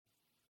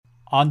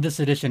On this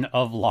edition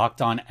of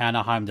Locked On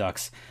Anaheim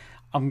Ducks,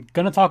 I'm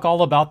going to talk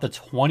all about the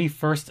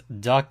 21st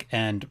Duck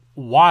and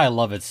why I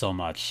love it so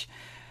much.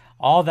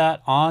 All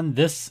that on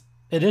this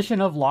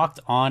edition of Locked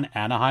On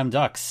Anaheim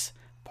Ducks,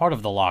 part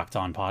of the Locked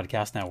On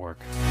Podcast Network.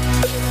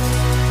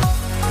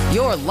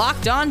 Your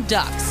Locked On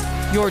Ducks,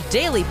 your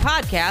daily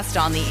podcast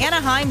on the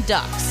Anaheim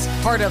Ducks,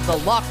 part of the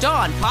Locked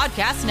On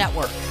Podcast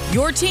Network,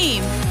 your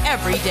team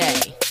every day.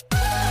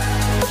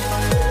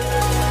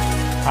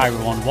 Hi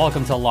everyone,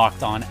 welcome to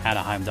Locked On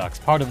Anaheim Ducks,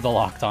 part of the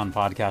Locked On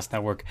Podcast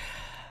Network.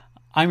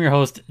 I'm your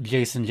host,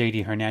 Jason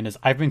JD Hernandez.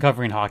 I've been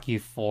covering hockey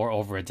for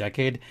over a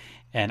decade,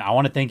 and I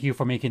want to thank you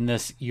for making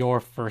this your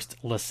first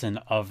listen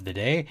of the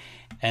day.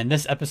 And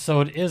this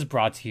episode is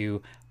brought to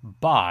you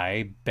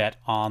by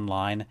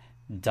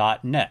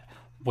BetOnline.net,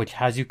 which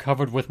has you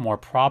covered with more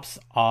props,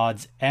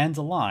 odds, and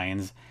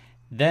lines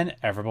than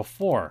ever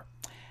before.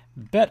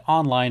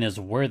 BetOnline is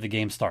where the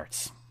game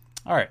starts.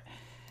 All right,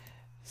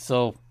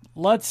 so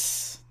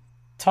let's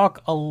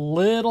talk a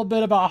little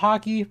bit about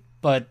hockey,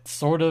 but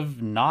sort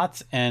of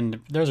not,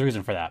 and there's a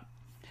reason for that.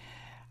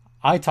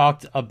 I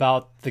talked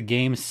about the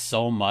game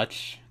so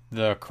much,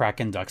 the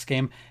Kraken Ducks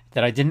game,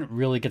 that I didn't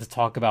really get to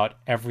talk about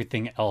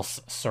everything else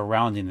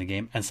surrounding the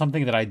game, and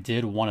something that I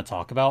did want to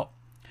talk about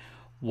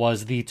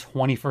was the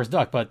 21st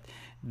Duck, but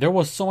there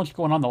was so much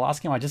going on the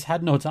last game, I just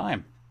had no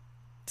time.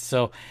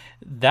 So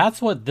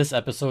that's what this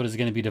episode is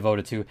going to be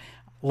devoted to.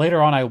 Later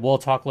on, I will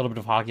talk a little bit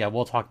of hockey. I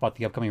will talk about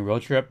the upcoming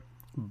road trip,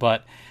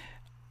 but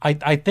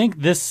I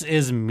think this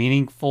is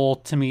meaningful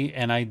to me,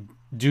 and I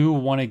do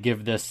want to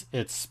give this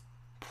its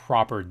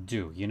proper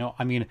due. You know,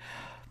 I mean,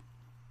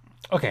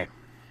 okay.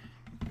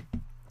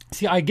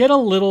 See, I get a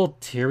little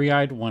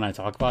teary-eyed when I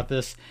talk about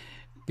this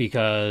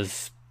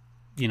because,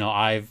 you know,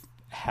 I've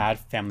had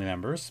family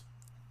members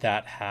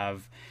that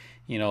have,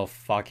 you know,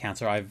 fought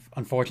cancer. I've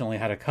unfortunately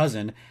had a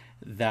cousin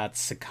that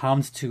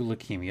succumbed to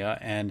leukemia,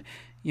 and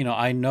you know,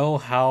 I know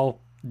how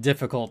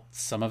difficult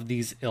some of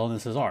these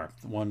illnesses are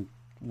when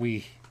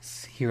we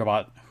hear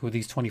about who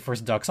these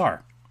 21st Ducks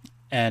are.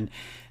 And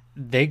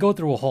they go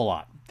through a whole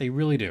lot. They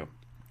really do.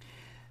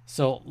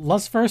 So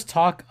let's first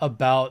talk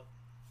about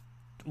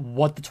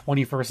what the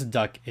 21st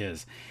Duck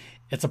is.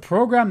 It's a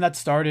program that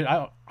started,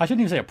 I shouldn't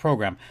even say a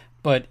program,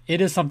 but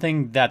it is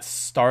something that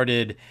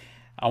started,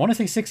 I want to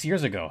say 7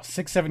 years ago,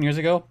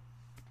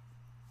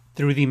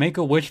 through the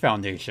Make-A-Wish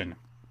Foundation.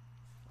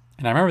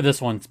 And I remember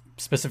this one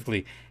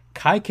specifically.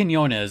 Kai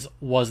Quinones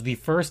was the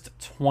first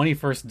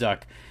 21st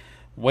Duck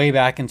way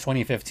back in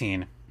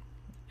 2015.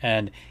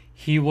 And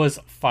he was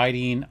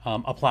fighting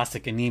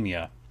aplastic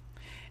anemia.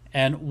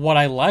 And what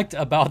I liked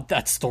about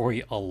that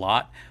story a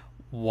lot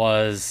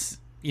was,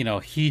 you know,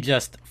 he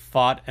just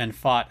fought and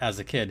fought as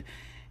a kid.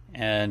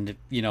 And,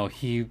 you know,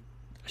 he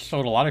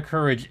showed a lot of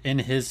courage in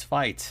his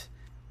fight.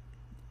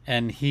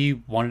 And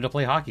he wanted to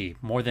play hockey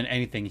more than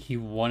anything. He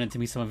wanted to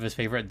meet some of his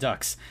favorite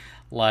Ducks,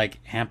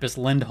 like Hampus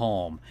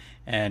Lindholm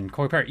and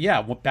Corey Perry.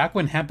 Yeah, back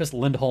when Hampus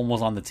Lindholm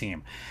was on the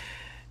team,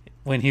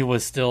 when he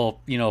was still,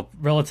 you know,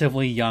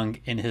 relatively young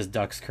in his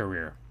Ducks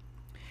career.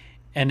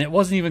 And it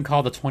wasn't even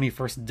called the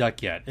 21st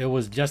Duck yet. It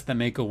was just the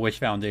Make-A-Wish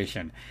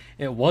Foundation.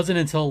 It wasn't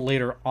until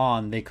later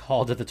on they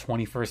called it the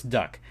 21st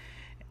Duck.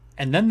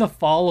 And then the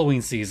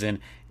following season,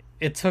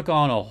 it took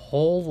on a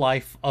whole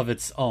life of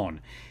its own.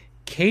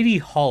 Katie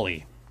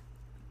Hawley.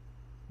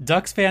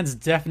 Ducks fans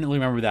definitely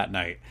remember that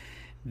night.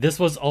 This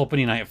was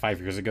opening night 5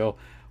 years ago,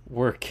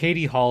 where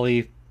Katie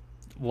Hawley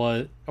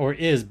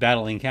is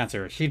battling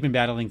cancer. She'd been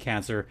battling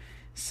cancer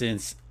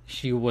since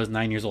she was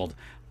 9 years old.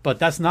 But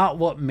that's not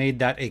what made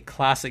that a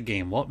classic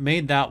game. What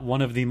made that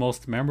one of the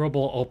most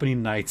memorable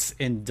opening nights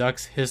in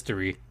Ducks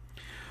history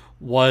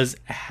was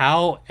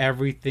how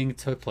everything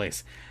took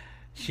place.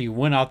 She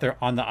went out there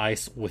on the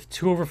ice with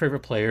two of her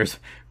favorite players,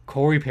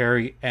 Corey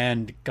Perry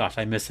and, gosh,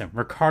 I miss him,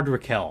 Rickard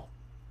Rakell.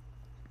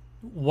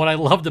 What I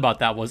loved about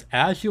that was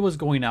as she was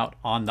going out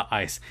on the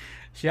ice,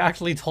 she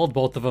actually told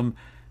both of them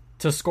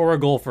to score a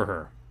goal for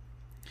her.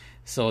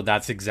 So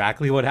that's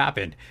exactly what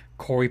happened.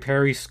 Corey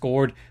Perry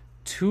scored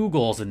 2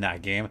 goals in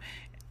that game,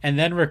 and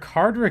then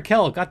Rickard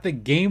Rakell got the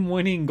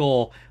game-winning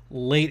goal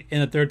late in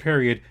the third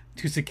period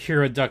to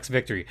secure a Ducks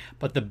victory.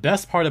 But the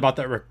best part about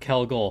that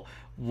Rakell goal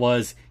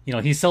was, you know,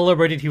 he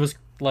celebrated, he was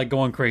like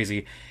going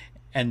crazy,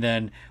 and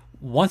then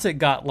once it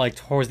got like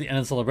towards the end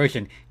of the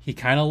celebration, he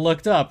kind of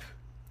looked up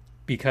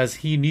because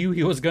he knew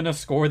he was going to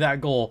score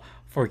that goal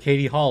for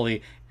Katie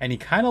Hawley, and he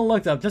kind of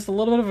looked up, just a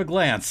little bit of a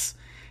glance,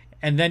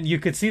 and then you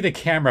could see the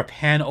camera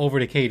pan over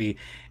to Katie,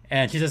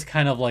 and she's just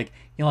kind of like,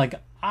 you know, like,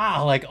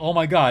 oh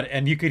my God,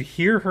 and you could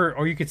hear her,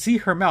 or you could see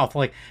her mouth,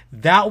 like,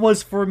 that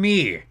was for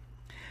me.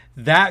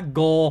 That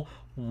goal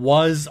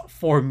was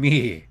for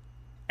me.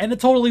 And it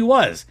totally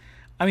was.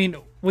 I mean,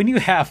 when you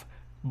have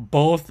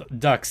both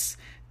Ducks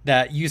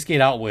that you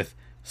skate out with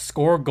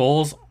score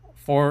goals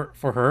for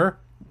her,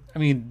 I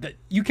mean,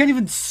 you can't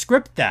even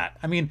script that.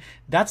 I mean,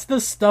 that's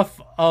the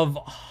stuff of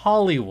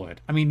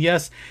Hollywood. I mean,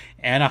 yes,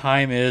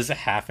 Anaheim is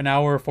half an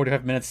hour,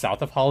 45 minutes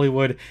south of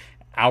Hollywood,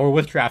 hour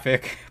with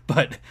traffic,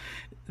 but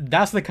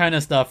that's the kind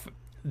of stuff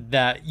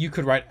that you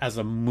could write as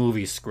a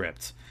movie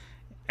script.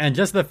 And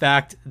just the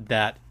fact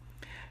that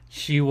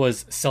she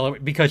was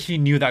celebrating because she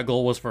knew that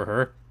goal was for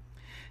her,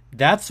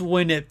 that's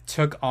when it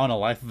took on a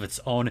life of its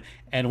own.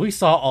 And we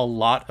saw a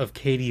lot of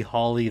Katie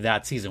Hawley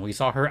that season. We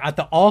saw her at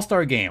the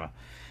All-Star game.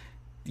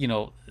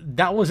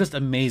 That was just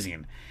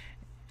amazing.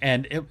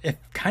 And it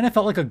kind of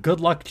felt like a good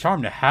luck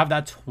charm to have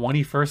that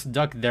 21st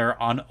duck there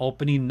on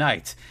opening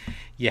night.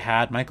 You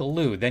had Michael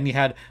Liu. Then you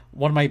had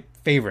one of my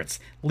favorites,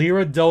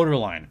 Lyra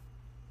Doderlein.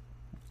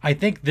 I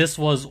think this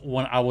was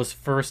when I was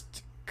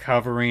first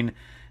covering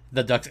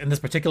the Ducks in this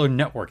particular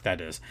network,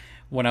 that is,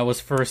 when I was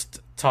first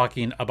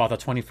talking about the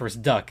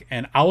 21st duck.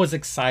 And I was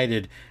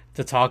excited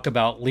to talk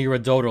about Lyra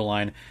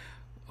Doderlein,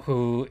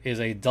 who is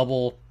a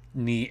double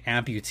knee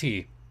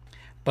amputee.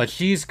 But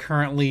she's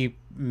currently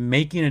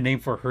making a name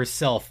for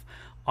herself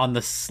on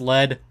the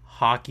sled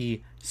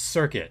hockey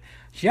circuit.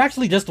 She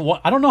actually just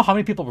won. I don't know how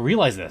many people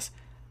realize this.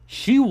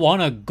 She won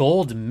a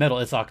gold medal.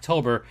 It's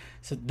October.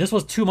 So this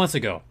was 2 months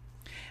ago.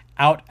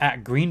 Out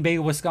at Green Bay,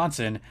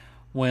 Wisconsin,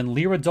 when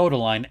Lyra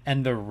Doderlein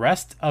and the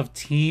rest of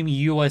Team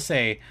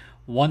USA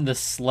won the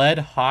sled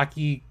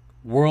hockey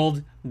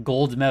world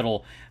gold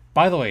medal.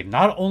 By the way,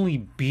 not only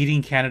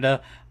beating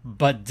Canada,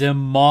 but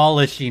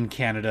demolishing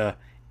Canada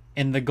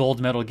in the gold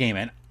medal game.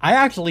 And I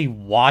actually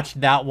watched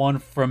that one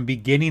from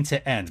beginning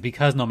to end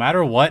because no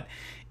matter what,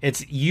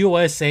 it's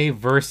USA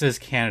versus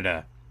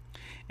Canada.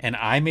 And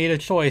I made a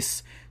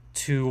choice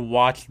to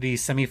watch the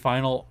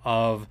semifinal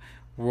of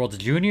World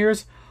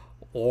Juniors,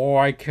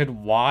 or I could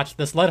watch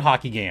the sled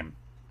hockey game.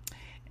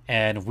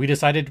 And we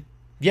decided,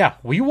 yeah,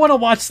 we want to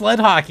watch sled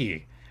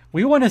hockey.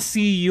 We want to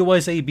see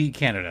USA beat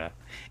Canada.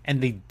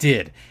 And they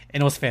did.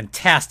 And it was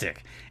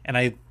fantastic. And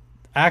I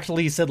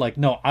actually said,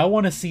 no, I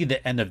want to see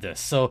the end of this.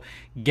 So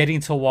getting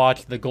to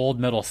watch the gold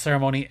medal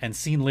ceremony and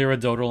seeing Lyra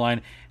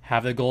Doderlein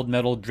have the gold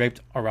medal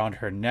draped around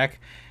her neck.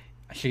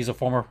 She's a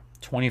former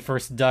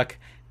 21st Duck.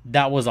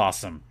 That was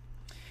awesome.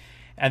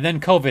 And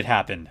then COVID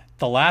happened.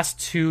 The last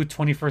two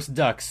 21st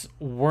Ducks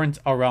weren't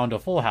around a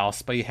full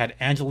house, but you had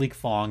Angelique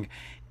Fong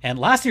and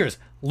last year's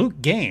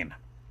Luke Gain.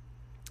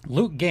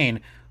 Luke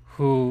Gain,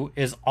 who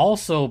is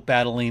also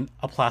battling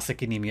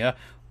aplastic anemia,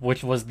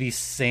 which was the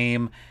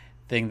same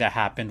thing that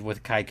happened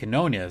with Kai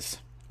Quinones.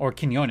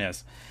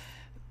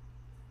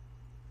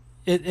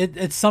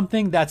 It's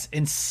something that's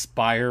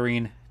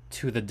inspiring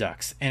to the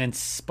Ducks and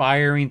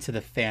inspiring to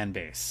the fan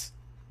base.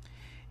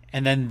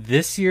 And then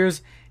this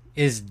year's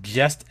is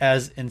just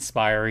as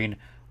inspiring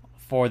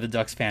for the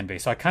Ducks fan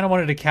base. So I kind of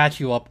wanted to catch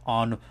you up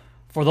on,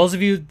 for those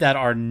of you that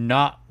are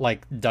not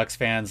Ducks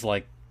fans,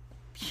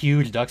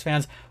 huge Ducks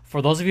fans,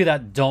 for those of you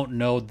that don't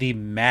know the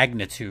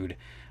magnitude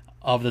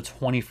of the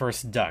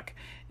 21st Duck,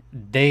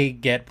 they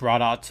get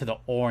brought out to the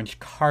orange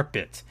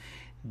carpet.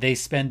 They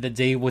spend the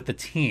day with the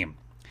team.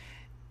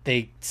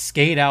 They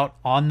skate out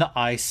on the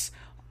ice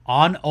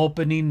on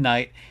opening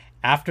night.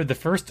 After the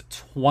first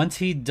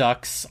 20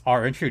 Ducks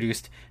are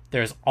introduced,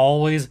 there's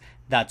always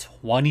that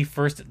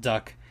 21st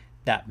Duck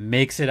that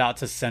makes it out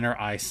to center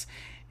ice.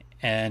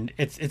 And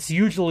it's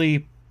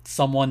usually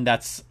someone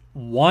that's,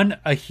 one,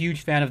 a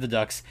huge fan of the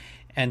Ducks,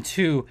 and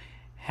two,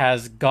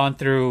 has gone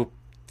through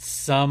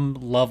some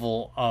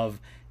level of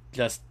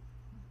just,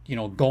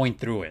 going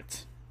through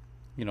it.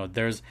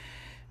 There's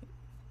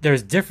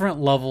different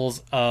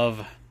levels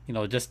of,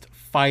 just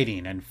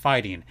fighting and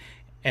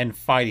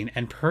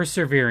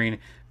persevering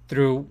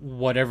through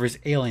whatever's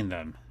ailing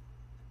them.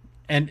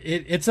 And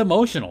it's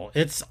emotional.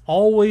 It's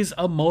always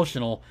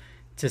emotional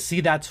to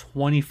see that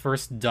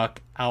 21st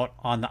Duck out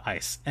on the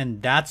ice.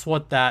 And that's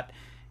what that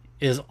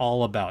is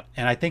all about.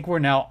 And I think we're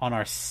now on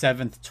our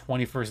 7th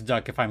 21st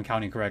Duck, if I'm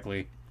counting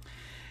correctly.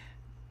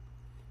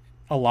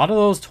 A lot of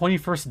those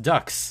 21st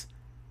Ducks,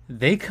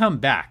 they come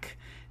back.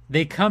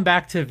 They come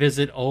back to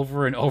visit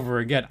over and over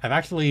again. I've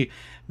actually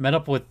met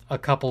up with a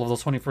couple of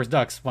those 21st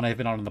Ducks when I've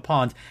been out in the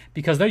pond,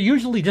 because they're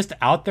usually just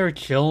out there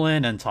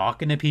chilling and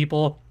talking to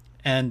people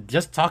and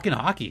just talking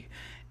hockey.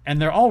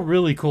 And they're all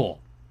really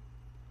cool.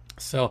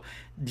 So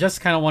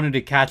just kind of wanted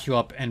to catch you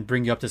up and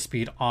bring you up to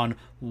speed on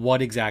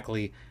what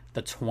exactly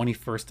the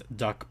 21st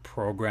Duck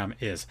program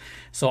is.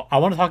 So I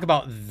want to talk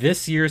about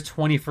this year's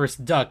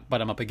 21st Duck,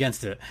 but I'm up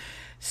against it.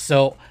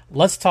 So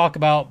let's talk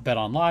about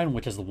BetOnline,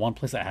 which is the one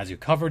place that has you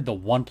covered, the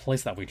one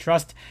place that we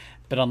trust.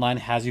 BetOnline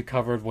has you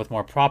covered with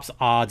more props,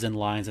 odds, and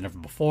lines than ever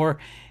before.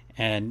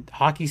 And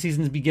hockey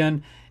season's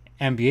begun.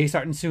 NBA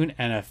starting soon.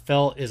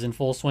 NFL is in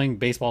full swing.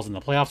 Baseball's in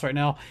the playoffs right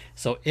now.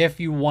 So if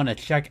you want to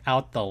check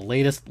out the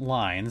latest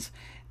lines,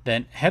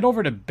 then head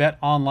over to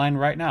BetOnline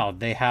right now.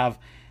 They have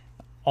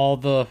all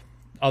the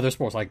other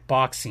sports like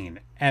boxing,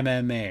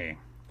 MMA,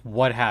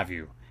 what have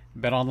you.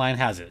 BetOnline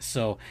has it.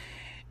 So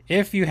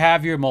if you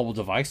have your mobile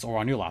device or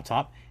on your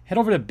laptop, head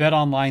over to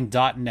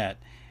betonline.net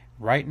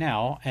right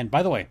now. And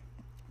by the way,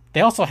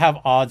 they also have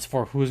odds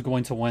for who's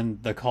going to win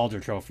the Calder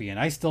Trophy. And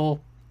I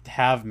still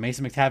have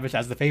Mason McTavish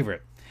as the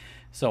favorite.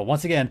 So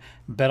once again,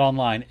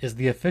 BetOnline is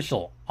the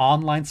official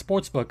online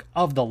sportsbook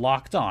of the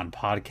Locked On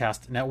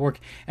Podcast Network.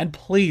 And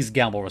please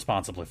gamble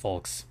responsibly,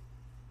 folks.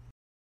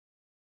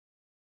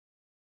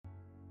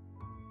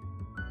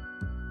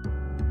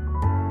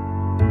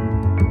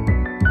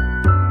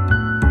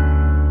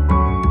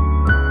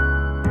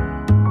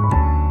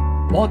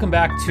 welcome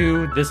back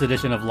to this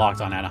edition of Locked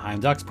On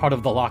Anaheim Ducks, part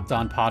of the Locked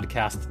On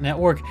Podcast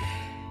Network.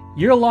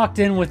 You're locked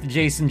in with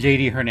Jason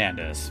JD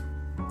Hernandez.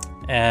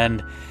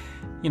 And,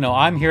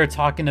 I'm here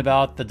talking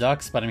about the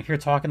Ducks, but I'm here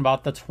talking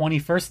about the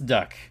 21st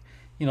Duck.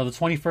 The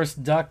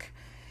 21st Duck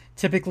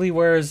typically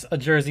wears a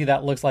jersey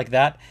that looks like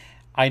that.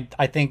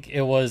 I think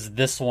it was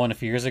this one a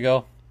few years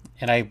ago.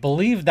 And I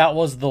believe that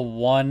was the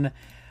one,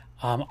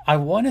 I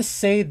want to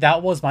say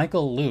that was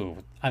Michael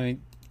Liu. It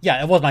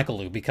was Michael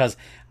Liu, because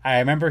I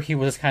remember he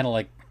was kind of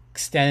like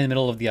standing in the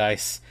middle of the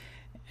ice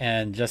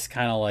and just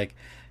kind of like,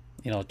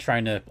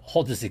 trying to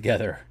hold this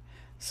together.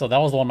 So that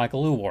was the one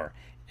Michael Liu wore.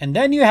 And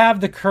then you have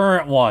the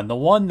current one, the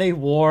one they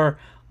wore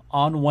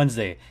on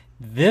Wednesday.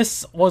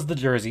 This was the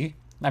jersey.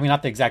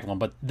 Not the exact one,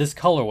 but this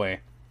colorway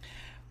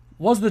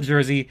was the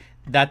jersey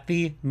that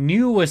the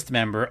newest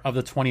member of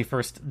the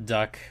 21st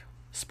Duck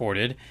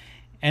sported.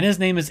 And his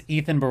name is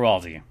Ethan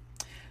Beraldi.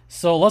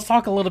 So let's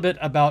talk a little bit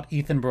about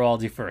Ethan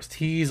Beraldi first.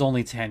 He's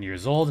only 10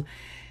 years old.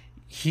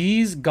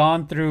 He's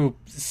gone through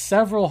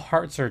several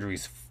heart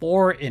surgeries,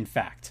 4 in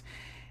fact.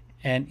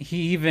 And he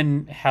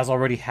even has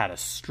already had a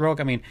stroke.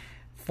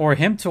 For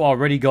him to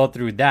already go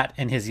through that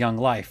in his young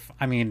life,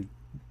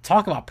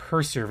 talk about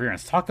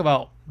perseverance, talk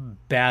about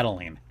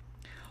battling.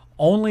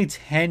 Only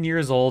 10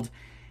 years old,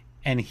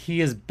 and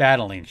he is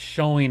battling,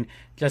 showing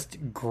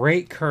just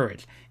great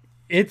courage.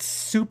 It's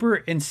super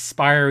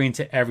inspiring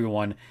to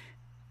everyone.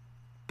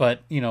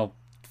 But,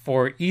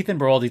 for Ethan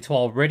Beraldi to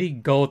already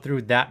go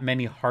through that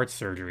many heart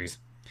surgeries,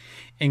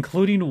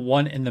 including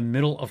one in the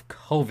middle of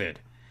COVID,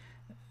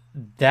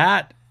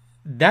 that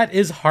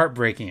is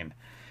heartbreaking,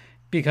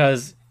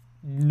 because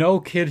no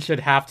kid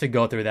should have to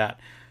go through that,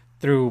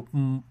 through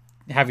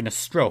having a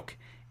stroke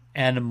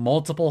and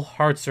multiple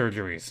heart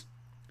surgeries.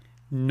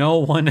 No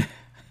one,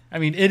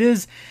 it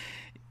is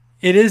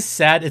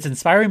sad. It's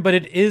inspiring, but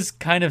it is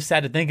kind of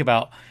sad to think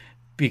about,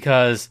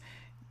 because,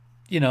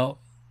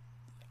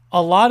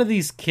 a lot of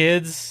these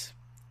kids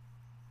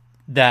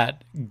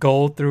that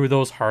go through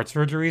those heart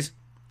surgeries,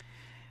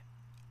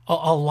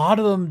 a lot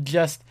of them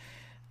just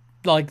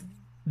like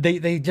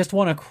they just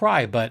want to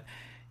cry, but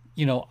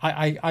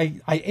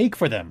I ache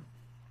for them.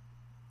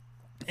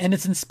 And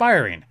it's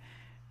inspiring,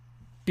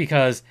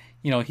 because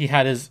he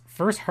had his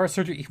first heart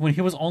surgery when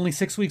he was only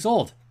 6 weeks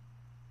old.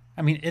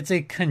 It's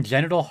a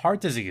congenital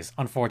heart disease,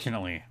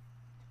 unfortunately.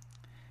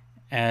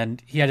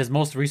 And he had his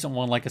most recent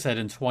one, like I said,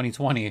 in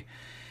 2020.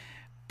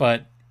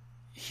 But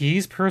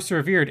he's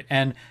persevered,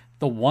 and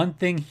the one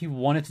thing he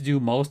wanted to do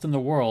most in the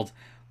world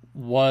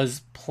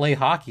was play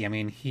hockey.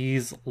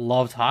 He's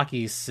loved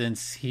hockey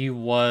since he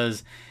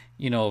was,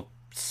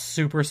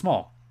 super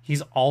small.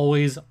 He's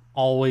always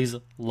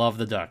loved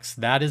the Ducks.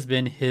 That has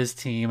been his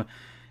team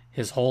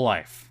his whole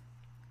life.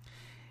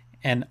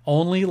 And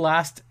only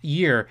last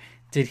year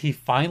did he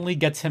finally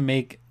get to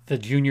make the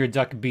Junior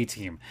Duck B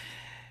team.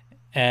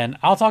 And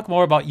I'll talk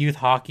more about youth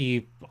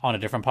hockey on a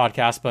different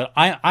podcast, but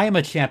I am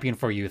a champion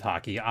for youth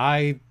hockey.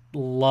 I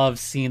love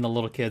seeing the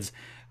little kids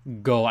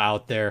go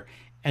out there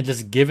and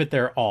just give it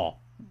their all.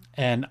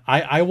 And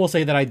I will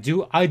say that I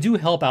do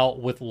help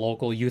out with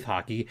local youth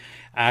hockey.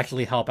 I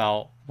actually help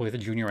out with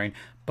Junior Reign,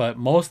 but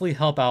mostly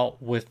help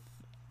out with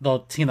the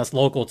team that's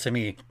local to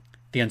me,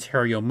 the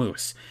Ontario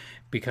Moose,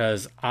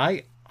 because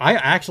I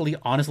actually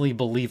honestly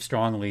believe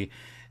strongly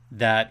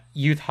that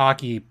youth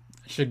hockey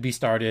should be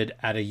started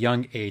at a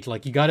young age.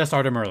 Like, you got to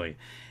start them early.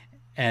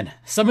 And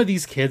some of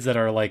these kids that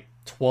are like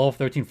 12,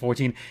 13,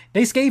 14,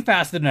 they skate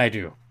faster than I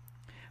do.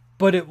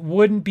 But it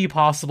wouldn't be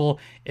possible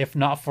if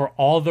not for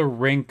all the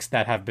rinks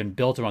that have been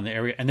built around the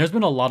area. And there's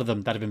been a lot of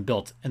them that have been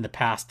built in the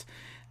past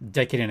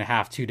decade and a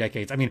half, 2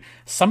 decades.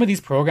 Some of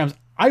these programs,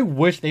 I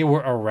wish they were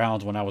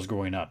around when I was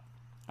growing up.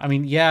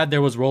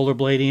 There was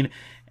rollerblading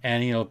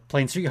and,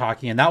 playing street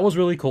hockey, and that was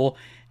really cool.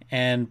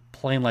 And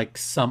playing like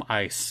some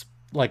ice,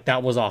 like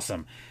that was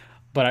awesome.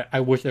 But I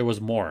wish there was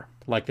more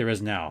like there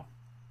is now.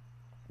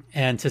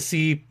 And to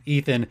see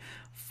Ethan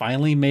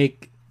finally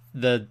make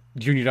the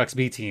Junior Ducks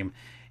B team,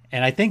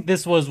 and I think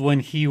this was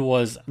when he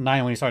was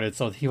 9 when he started,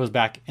 so he was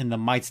back in the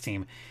Mites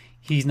team.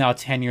 He's now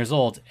 10 years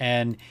old,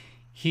 and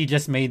he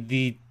just made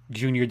the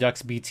Junior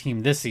Ducks B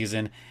team this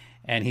season,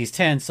 and he's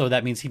 10, so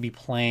that means he'd be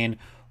playing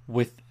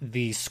with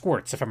the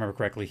Squirts, if I remember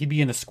correctly. He'd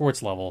be in the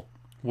Squirts level,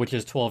 which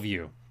is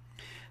 12U.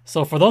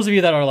 So for those of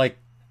you that are like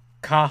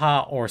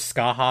Kaha or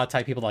Skaha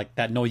type people like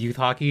that know youth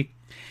hockey,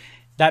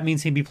 that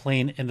means he'd be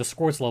playing in the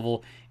Squirts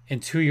level. In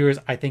 2 years,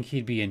 I think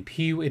he'd be in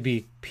it'd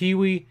be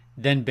Pee-wee,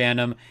 then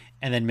Bantam,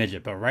 and then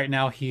Midget. But right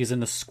now, he's in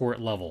the Squirt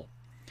level.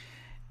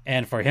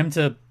 And for him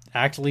to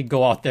actually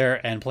go out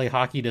there and play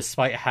hockey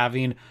despite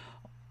having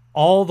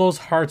all those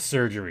heart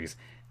surgeries,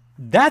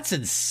 that's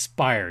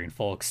inspiring,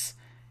 folks.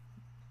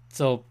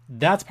 So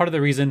that's part of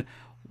the reason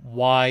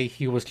why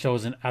he was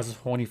chosen as the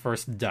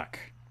 21st Duck.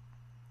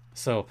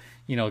 So,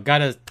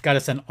 gotta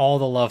send all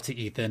the love to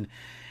Ethan.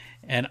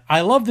 And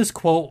I love this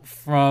quote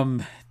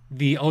from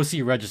the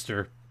OC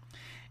Register.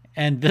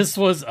 And this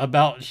was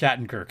about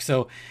Shattenkirk.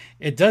 So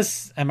it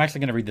does, I'm actually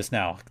going to read this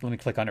now. Let me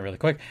click on it really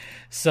quick.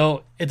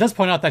 So it does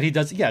point out that he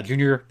does,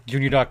 Junior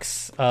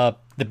Ducks,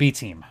 the B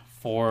team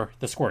for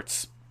the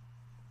Squirts.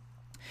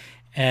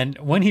 And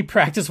when he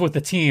practiced with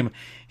the team,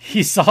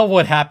 he saw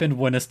what happened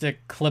when a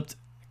stick clipped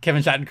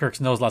Kevin Shattenkirk's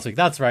nose last week.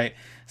 That's right.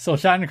 So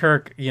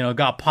Shattenkirk,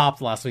 got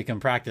popped last week in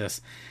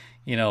practice,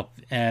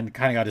 and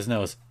kind of got his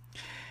nose.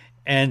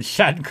 And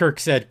Shattenkirk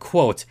said,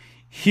 quote,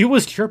 "He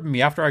was chirping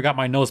me after I got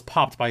my nose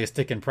popped by a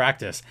stick in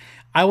practice.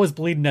 I was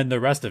bleeding and the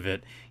rest of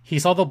it. He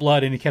saw the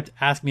blood and he kept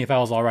asking me if I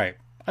was all right.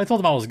 I told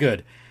him I was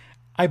good.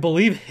 I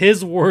believe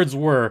his words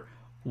were,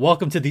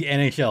 'Welcome to the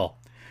NHL.'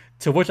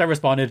 To which I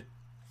responded,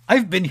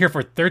 'I've been here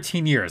for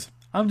 13 years.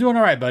 I'm doing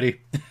all right,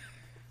 buddy.'"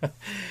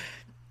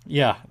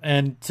 Yeah,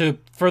 and to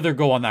further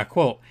go on that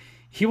quote,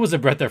 he was a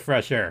breath of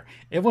fresh air.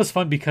 It was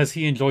fun because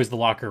he enjoys the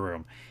locker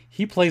room.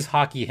 He plays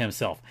hockey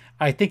himself.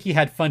 I think he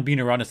had fun being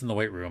around us in the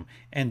weight room.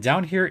 And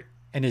down here,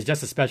 and is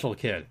just a special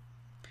kid.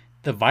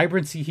 The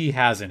vibrancy he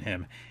has in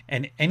him.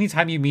 And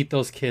anytime you meet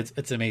those kids,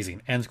 it's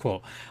amazing. End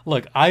quote.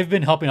 Look, I've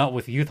been helping out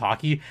with youth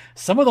hockey.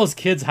 Some of those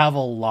kids have a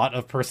lot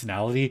of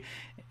personality.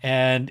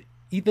 And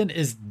Ethan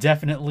is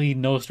definitely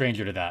no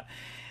stranger to that.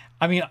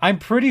 I mean, I'm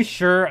pretty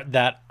sure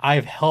that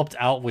I've helped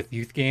out with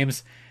youth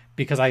games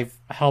because I've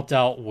helped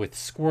out with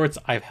Squirts.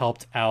 I've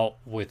helped out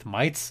with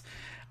Mites.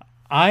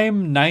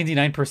 I'm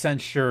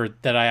 99% sure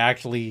that I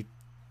actually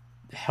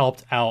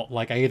helped out,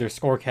 like I either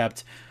score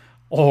kept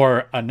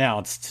or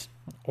announced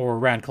or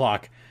ran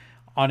clock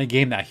on a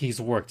game that he's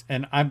worked.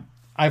 And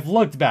I've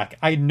looked back.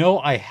 I know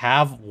I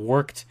have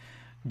worked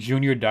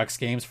Junior Ducks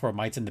games for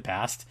Mites in the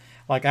past.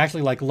 Like, I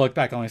actually look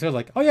back on myself,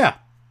 like, oh yeah,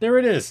 there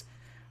it is.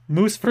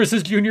 Moose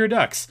versus Junior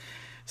Ducks.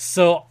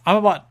 So I'm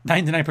about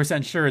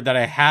 99% sure that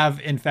I have,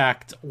 in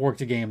fact,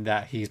 worked a game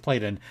that he's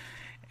played in.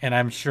 And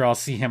I'm sure I'll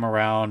see him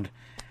around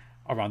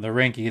the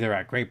rink, either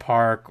at Great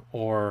Park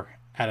or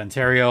at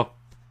Ontario.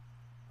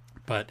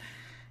 But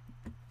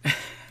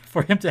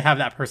for him to have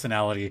that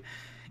personality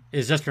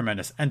is just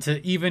tremendous. And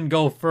to even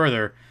go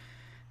further,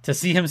 to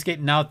see him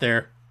skating out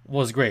there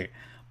was great.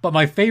 But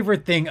my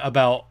favorite thing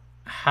about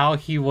how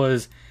he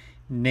was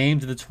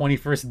named the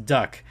 21st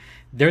Duck,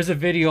 there's a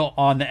video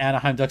on the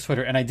Anaheim Ducks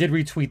Twitter, and I did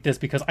retweet this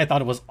because I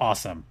thought it was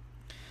awesome.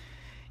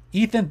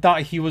 Ethan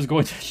thought he was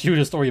going to shoot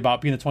a story about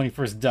being the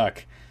 21st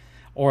Duck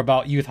or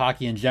about youth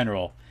hockey in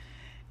general.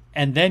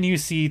 And then you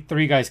see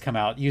three guys come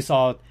out. You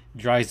saw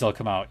Drysdale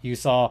come out. You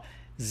saw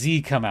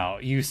Z come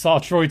out. You saw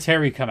Troy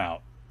Terry come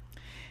out.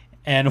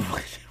 And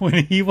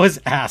when he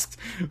was asked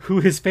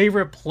who his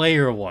favorite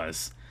player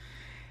was,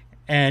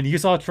 and you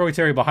saw Troy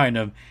Terry behind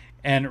him,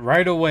 and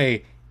right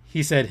away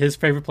he said his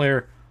favorite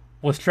player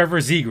was Trevor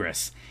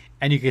Zegras.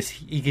 And you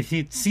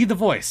could see the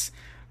voice.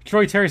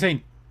 Troy Terry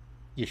saying,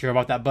 "You sure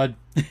about that, bud?"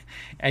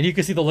 And you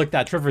could see the look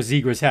that Trevor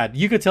Zegras had.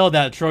 You could tell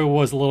that Troy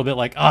was a little bit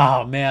like,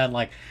 oh man,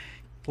 like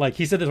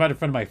he said this right in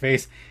front of my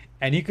face.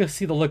 And you could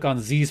see the look on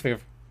Z's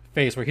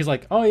face where he's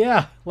like, oh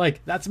yeah,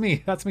 like that's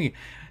me.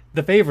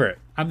 The favorite.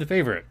 I'm the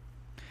favorite.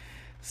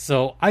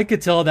 So I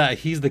could tell that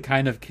he's the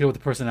kind of kid with a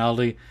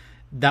personality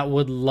that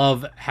would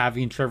love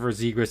having Trevor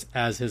Zegras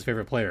as his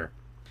favorite player.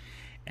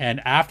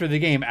 And after the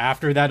game,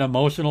 after that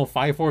emotional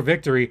 5-4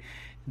 victory,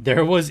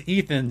 there was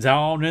Ethan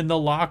down in the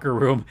locker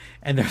room.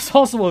 And there's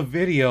also a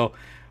video,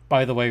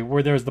 by the way,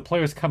 where there's the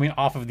players coming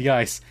off of the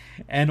ice.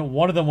 And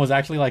one of them was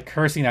actually like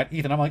cursing at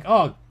Ethan. I'm like,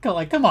 oh,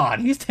 come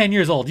on. He's 10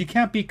 years old. You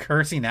can't be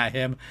cursing at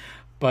him.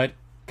 But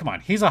come on,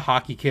 he's a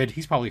hockey kid.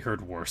 He's probably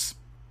heard worse.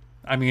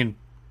 I mean,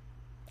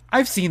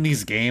 I've seen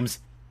these games.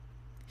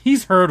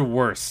 He's heard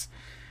worse.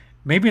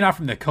 Maybe not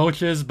from the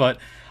coaches, but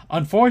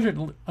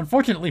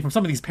unfortunately from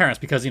some of these parents,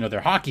 because, they're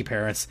hockey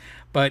parents,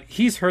 but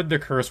he's heard the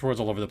curse words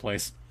all over the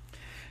place.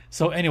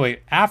 So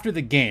anyway, after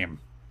the game,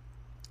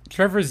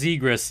 Trevor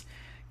Zegras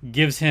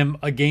gives him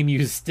a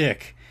game-used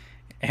stick,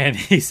 and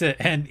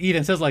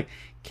Ethan says, like,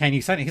 "Can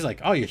you sign it?" He's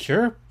like, "Oh, you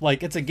sure?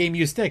 Like, it's a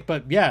game-used stick."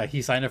 But yeah,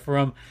 he signed it for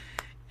him,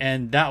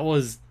 and that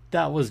was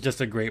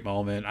just a great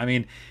moment. I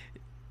mean,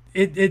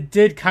 it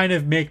did kind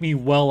of make me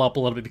well up a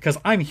little bit because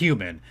I'm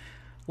human.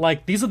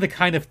 Like, these are the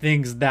kind of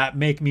things that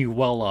make me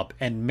well up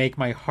and make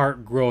my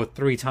heart grow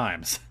 3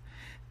 times.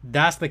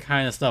 That's the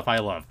kind of stuff I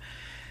love.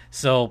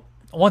 So,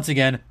 once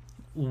again,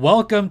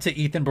 welcome to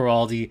Ethan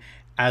Beraldi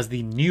as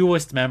the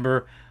newest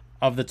member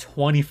of the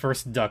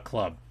 21st Duck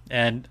Club.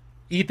 And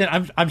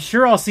Ethan, I'm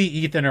sure I'll see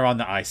Ethan around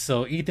the ice.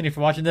 So, Ethan, if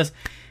you're watching this,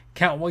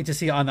 can't wait to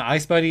see you on the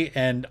ice, buddy.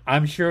 And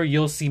I'm sure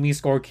you'll see me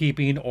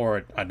scorekeeping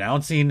or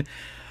announcing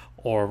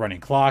or running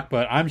clock.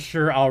 But I'm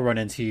sure I'll run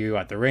into you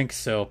at the rink.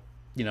 So,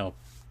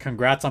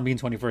 congrats on being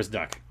 21st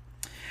Duck.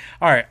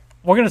 All right,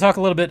 we're going to talk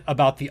a little bit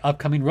about the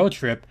upcoming road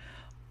trip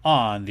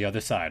on the other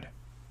side.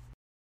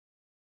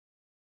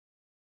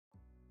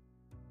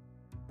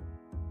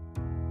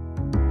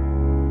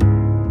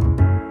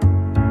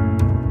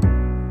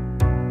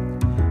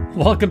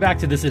 Welcome back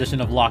to this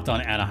edition of Locked On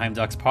Anaheim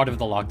Ducks, part of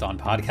the Locked On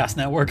Podcast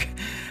Network.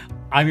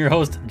 I'm your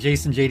host,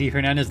 Jason J.D.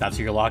 Hernandez. That's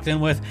who you're locked in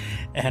with.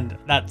 And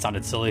that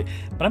sounded silly,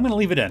 but I'm going to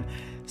leave it in.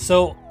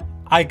 So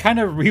I kind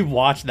of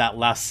rewatched that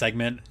last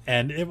segment,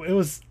 and it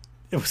was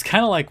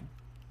kind of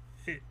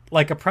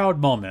like a proud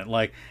moment.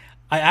 Like,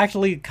 I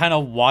actually kind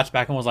of watched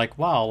back and was like,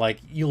 wow, like,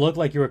 you look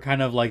like you were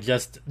kind of like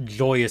just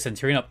joyous and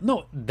tearing up.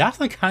 No, that's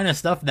the kind of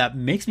stuff that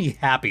makes me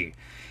happy.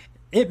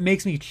 It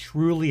makes me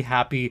truly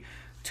happy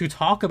to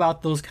talk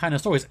about those kind of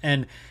stories.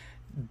 And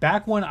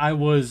back when I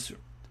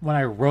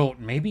wrote,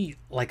 maybe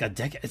like a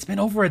decade, it's been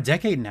over a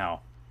decade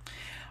now,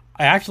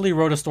 I actually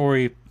wrote a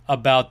story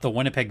about the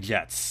Winnipeg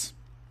Jets.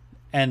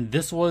 And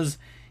this was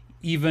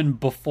even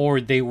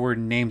before they were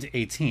named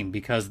a team,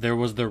 because there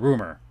was the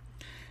rumor.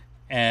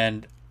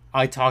 And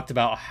I talked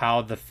about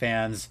how the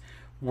fans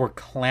were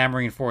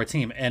clamoring for a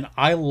team. And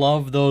I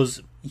love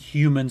those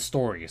human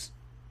stories.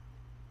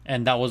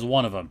 And that was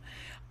one of them.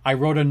 I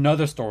wrote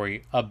another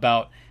story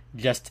about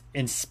just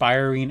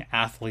inspiring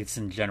athletes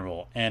in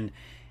general, and,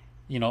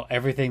 you know,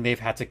 everything they've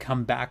had to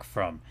come back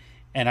from.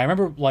 And I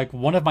remember, like,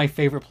 one of my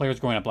favorite players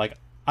growing up, like,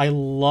 I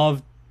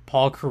loved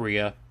Paul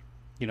Kariya,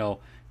 you know,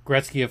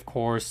 Gretzky, of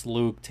course,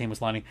 Luke, Teemu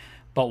Selanne.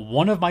 But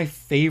one of my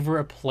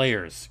favorite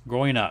players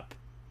growing up,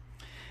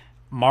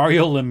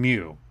 Mario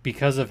Lemieux,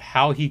 because of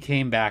how he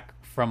came back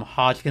from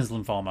Hodgkin's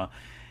lymphoma,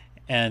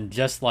 and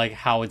just like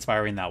how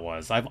inspiring that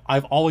was.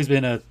 I've always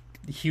been a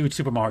huge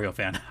Super Mario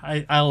fan.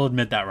 I'll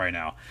admit that right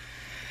now.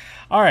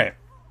 All right,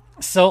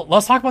 so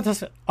let's talk about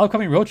this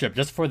upcoming road trip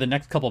just for the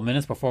next couple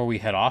minutes before we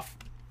head off,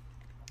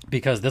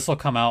 because this will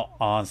come out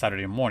on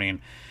Saturday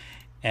morning,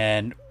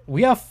 and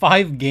we have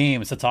 5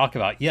 games to talk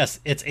about. Yes,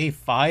 it's a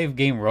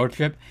 5-game road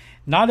trip,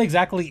 not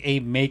exactly a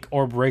make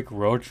or break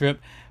road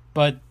trip,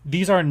 but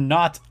these are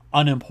not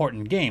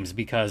unimportant games,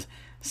 because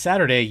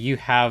Saturday you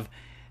have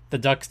the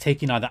Ducks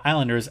taking on the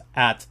Islanders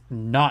at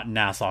not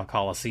Nassau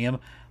Coliseum,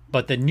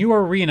 but the new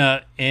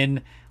arena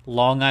in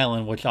Long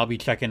Island, which I'll be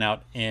checking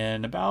out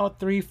in about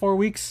 3-4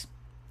 weeks.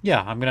 Yeah,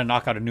 I'm going to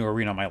knock out a new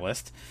arena on my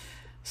list.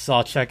 So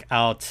I'll check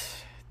out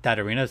that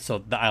arena, so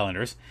the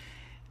Islanders.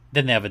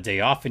 Then they have a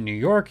day off in New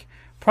York.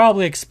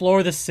 Probably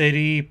explore the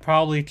city.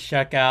 Probably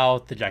check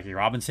out the Jackie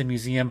Robinson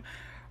Museum.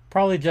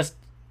 Probably just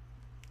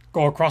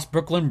go across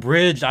Brooklyn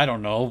Bridge. I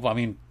don't know. I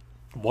mean,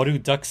 what do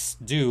Ducks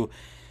do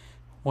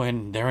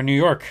when they're in New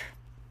York?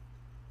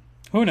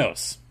 Who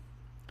knows?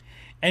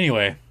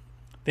 Anyway,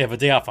 they have a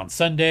day off on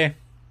Sunday.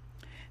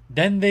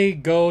 Then they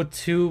go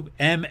to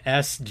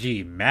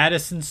MSG,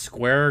 Madison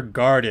Square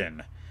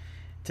Garden,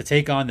 to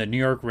take on the New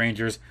York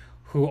Rangers,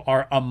 who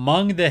are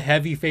among the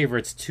heavy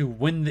favorites to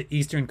win the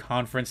Eastern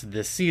Conference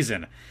this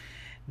season.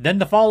 Then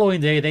the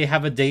following day, they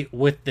have a date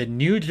with the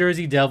New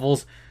Jersey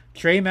Devils.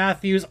 Trey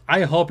Matthews,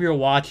 I hope you're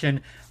watching.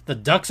 The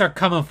Ducks are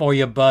coming for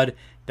you, bud.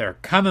 They're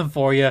coming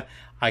for you.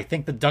 I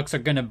think the Ducks are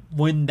going to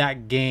win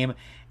that game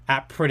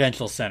at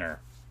Prudential Center.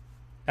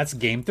 That's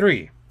Game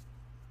 3.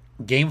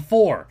 Game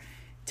 4,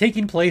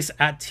 taking place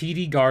at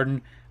TD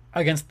Garden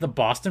against the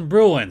Boston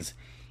Bruins.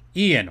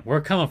 Ian,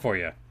 we're coming for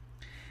you.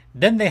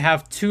 Then they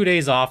have 2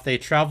 days off. They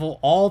travel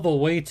all the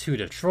way to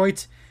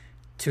Detroit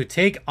to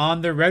take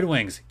on the Red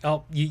Wings.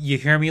 Oh, you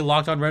hear me,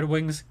 Locked On Red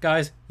Wings,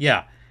 guys?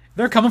 Yeah,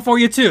 they're coming for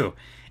you too.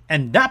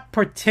 And that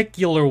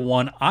particular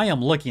one I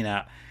am looking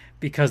at,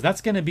 because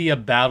that's going to be a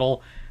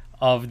battle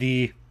of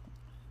the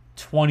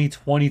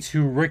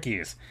 2022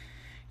 rookies.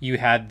 You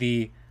had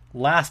the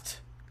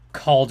last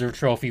Calder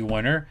Trophy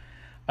winner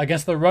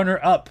against the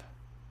runner-up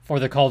for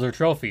the Calder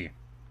Trophy.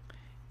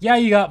 Yeah,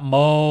 you got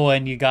Mo,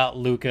 and you got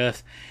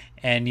Lucas,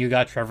 and you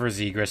got Trevor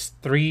Zegras,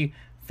 3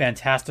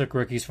 fantastic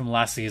rookies from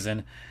last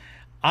season.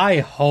 I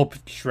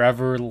hope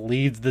Trevor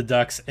leads the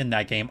Ducks in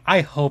that game.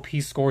 I hope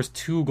he scores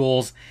 2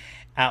 goals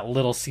at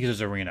Little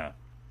Caesars Arena.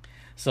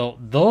 So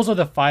those are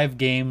the 5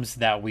 games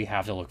that we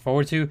have to look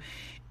forward to.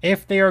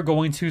 If they are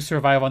going to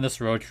survive on this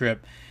road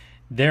trip,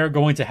 they're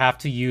going to have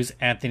to use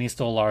Anthony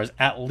Stolarz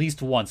at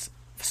least once,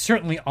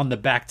 certainly on the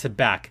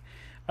back-to-back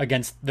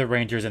against the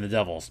Rangers and the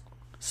Devils.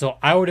 So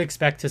I would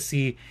expect to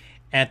see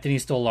Anthony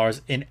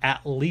Stolarz in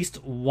at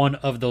least one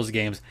of those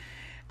games.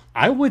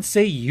 I would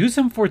say use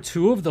him for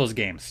 2 of those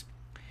games.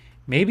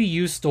 Maybe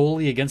use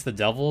Stoli against the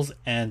Devils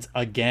and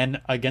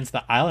again against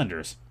the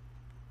Islanders.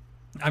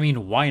 I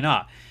mean, why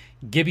not?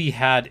 Gibby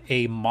had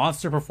a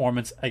monster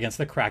performance against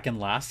the Kraken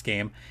last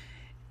game,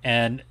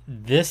 and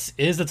this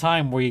is the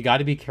time where you got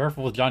to be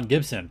careful with John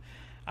Gibson.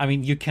 I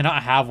mean, you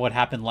cannot have what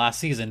happened last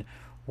season,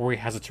 where he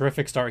has a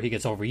terrific start, he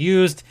gets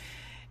overused,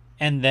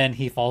 and then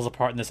he falls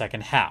apart in the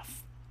second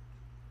half.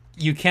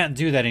 You can't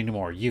do that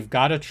anymore. You've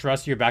got to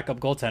trust your backup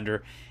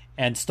goaltender,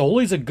 and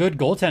Stoli's a good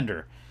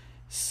goaltender.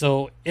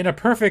 So in a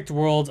perfect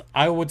world,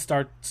 I would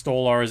start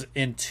Stolarz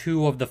in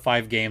 2 of the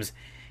 5 games,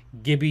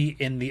 Gibby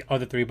in the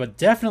other 3, but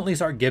definitely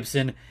start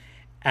Gibson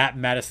at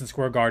Madison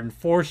Square Garden.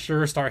 For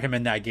sure, start him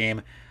in that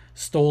game.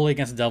 Stoli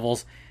against the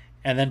Devils,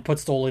 and then put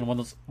Stoli in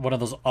one of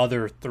those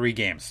other 3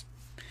 games.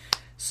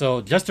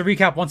 So just to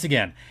recap once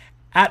again,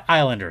 at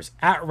Islanders,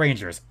 at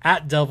Rangers,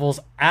 at Devils,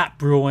 at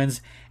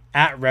Bruins,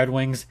 at Red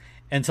Wings,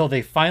 until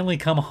they finally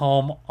come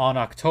home on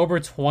October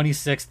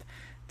 26th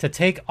to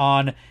take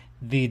on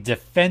the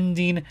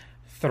defending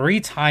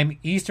 3-time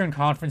Eastern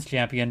Conference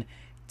champion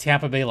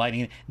Tampa Bay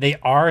Lightning. They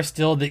are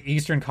still the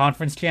Eastern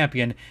Conference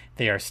champion.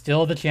 They are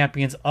still the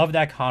champions of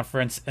that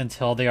conference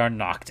until they are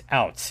knocked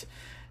out.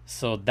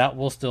 So that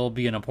will still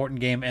be an important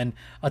game, and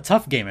a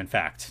tough game, in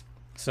fact.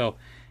 So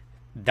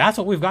that's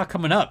what we've got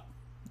coming up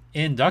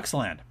in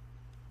Ducksland.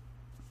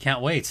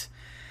 Can't wait.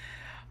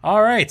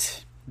 All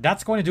right.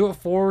 That's going to do it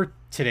for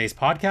today's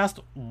podcast.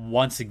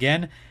 Once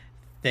again,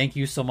 thank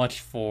you so much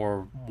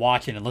for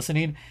watching and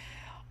listening.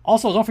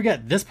 Also, don't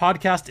forget, this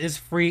podcast is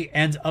free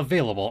and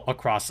available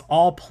across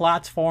all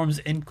platforms,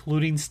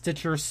 including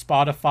Stitcher,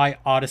 Spotify,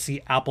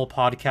 Odyssey, Apple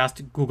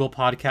Podcast, Google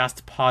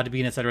Podcast,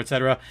 Podbean, etc.,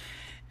 etc.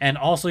 And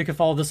also, you can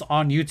follow this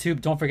on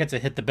YouTube. Don't forget to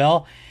hit the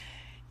bell.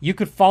 You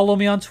could follow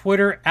me on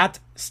Twitter at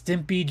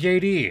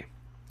StimpyJD.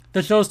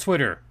 The show's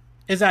Twitter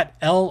is at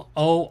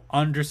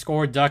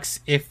LO_Ducks.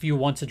 If you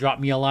want to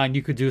drop me a line,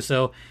 you could do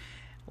so.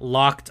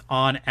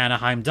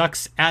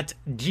 LockedOnAnaheimDucks at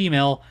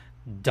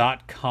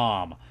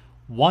gmail.com.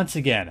 Once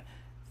again,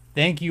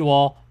 thank you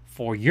all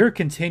for your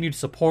continued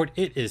support.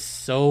 It is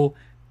so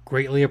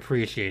greatly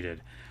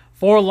appreciated.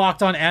 For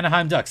Locked On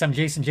Anaheim Ducks, I'm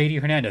Jason JD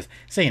Hernandez,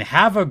 saying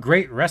have a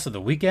great rest of the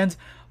weekend.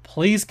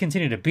 Please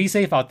continue to be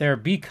safe out there,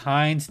 be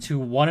kind to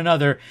one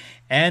another,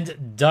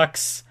 and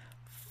Ducks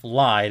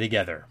fly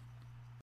together.